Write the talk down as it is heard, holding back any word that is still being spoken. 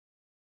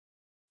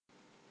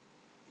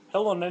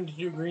Hello,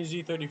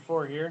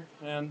 92greenz34 here,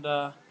 and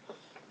I'm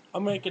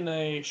making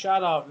a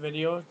shout out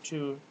video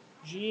to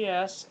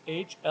GSHLTV.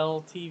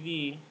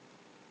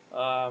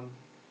 Um,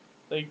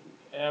 they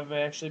have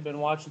actually been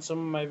watching some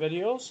of my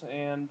videos,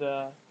 and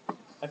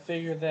I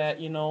figure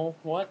that, you know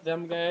what,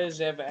 them guys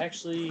have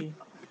actually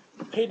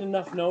paid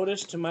enough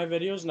notice to my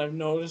videos, and I've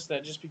noticed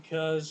that just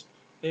because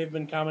they've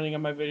been commenting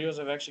on my videos,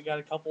 I've actually got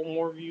a couple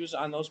more views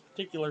on those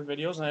particular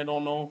videos, and I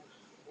don't know,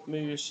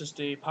 maybe it's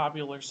just a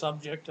popular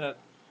subject that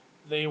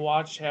they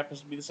watch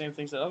happens to be the same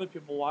things that other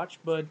people watch,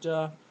 but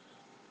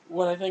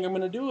what I think I'm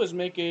going to do is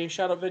make a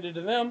shout out video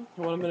to them,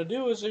 and what I'm going to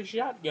do is a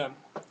shotgun,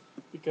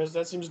 because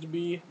that seems to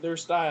be their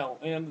style,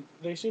 and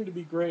they seem to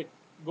be great.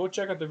 Go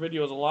check out their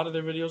videos. A lot of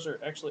their videos are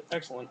actually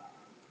excellent.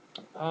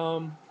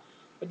 I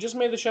just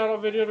made the shout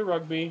out video to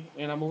rugby,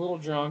 and I'm a little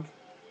drunk,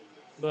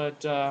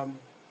 but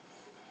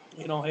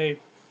you know, hey,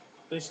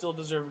 they still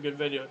deserve a good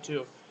video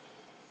too.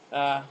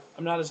 I'm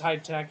not as high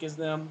tech as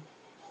them.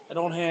 I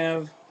don't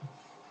have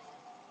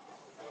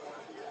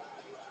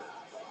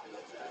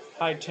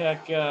high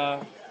tech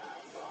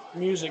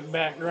music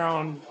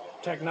background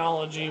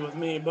technology with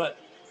me, but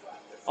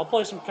I'll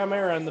play some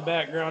Chimera in the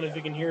background if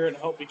you can hear it. I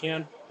hope you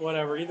can.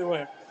 Whatever. Either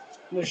way, I'm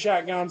gonna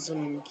shotgun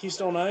some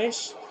Keystone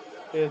Ice.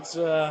 It's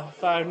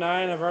 5.9.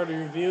 I've already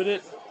reviewed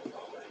it.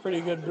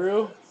 Pretty good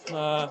brew.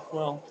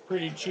 Well,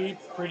 pretty cheap,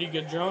 pretty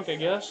good drunk, I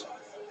guess.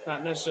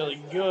 Not necessarily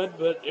good,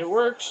 but it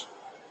works.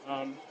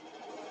 Make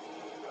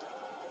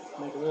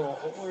a little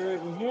hole right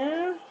in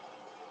here.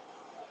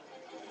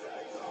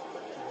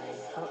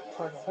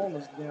 Park a hole in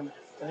this damn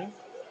thing.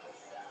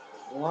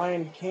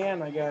 Lion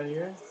can I got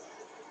here.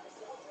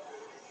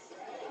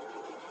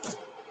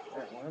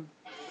 That one.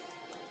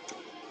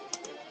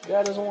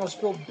 Dad doesn't want to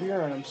spill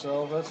beer on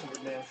himself, that's for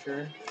damn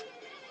sure.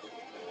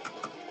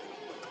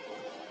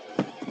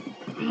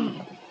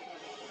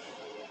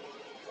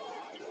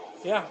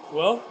 Yeah,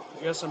 well,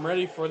 I guess I'm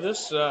ready for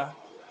this.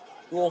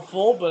 Roll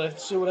full, but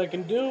let's see what I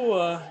can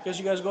do. Guess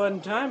you guys go ahead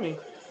and time me.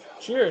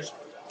 Cheers.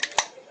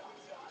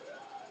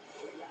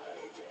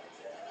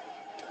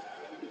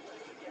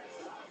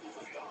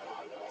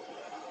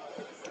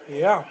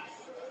 Yeah.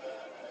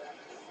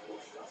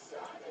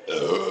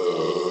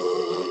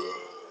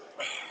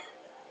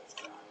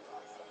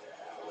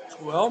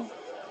 Well,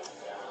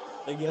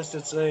 I guess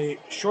it's a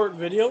short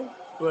video,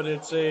 but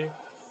it's a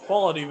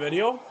quality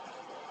video.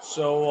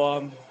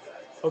 So,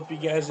 hope you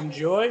guys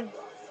enjoy.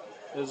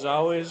 As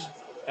always,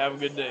 have a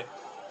good day.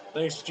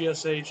 Thanks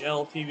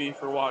GSHLTV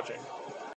for watching.